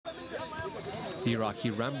The Iraqi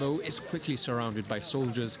Rambo is quickly surrounded by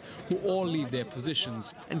soldiers who all leave their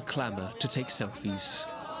positions and clamor to take selfies.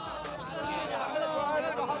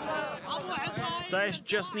 Daesh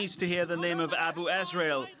just needs to hear the name of Abu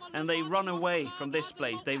Azrael and they run away from this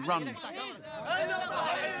place. They run.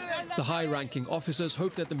 The high-ranking officers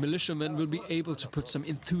hope that the militiamen will be able to put some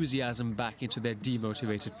enthusiasm back into their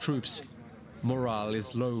demotivated troops. Morale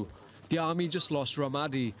is low. The army just lost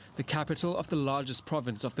Ramadi, the capital of the largest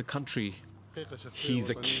province of the country. He's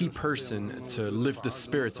a key person to lift the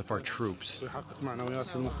spirits of our troops.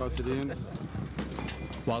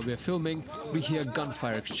 While we're filming, we hear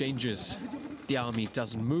gunfire exchanges. The army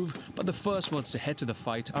doesn't move, but the first ones to head to the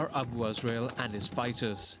fight are Abu Azrael and his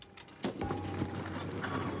fighters.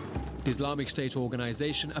 The Islamic State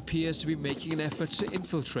organization appears to be making an effort to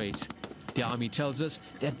infiltrate. The army tells us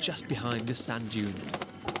they're just behind this sand dune.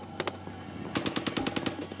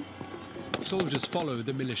 Soldiers follow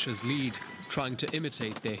the militia's lead, trying to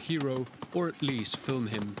imitate their hero, or at least film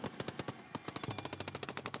him.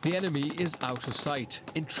 The enemy is out of sight,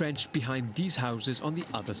 entrenched behind these houses on the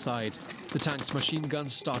other side. The tank's machine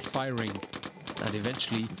guns start firing, and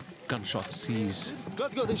eventually, gunshots cease.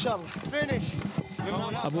 Good, inshallah. Finish!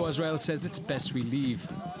 Abu Azrael says it's best we leave.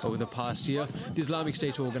 Over the past year, the Islamic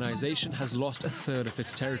State organization has lost a third of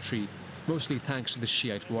its territory, mostly thanks to the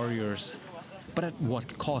Shiite warriors. But at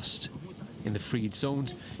what cost? In the freed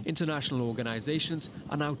zones, international organizations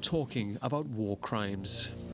are now talking about war crimes.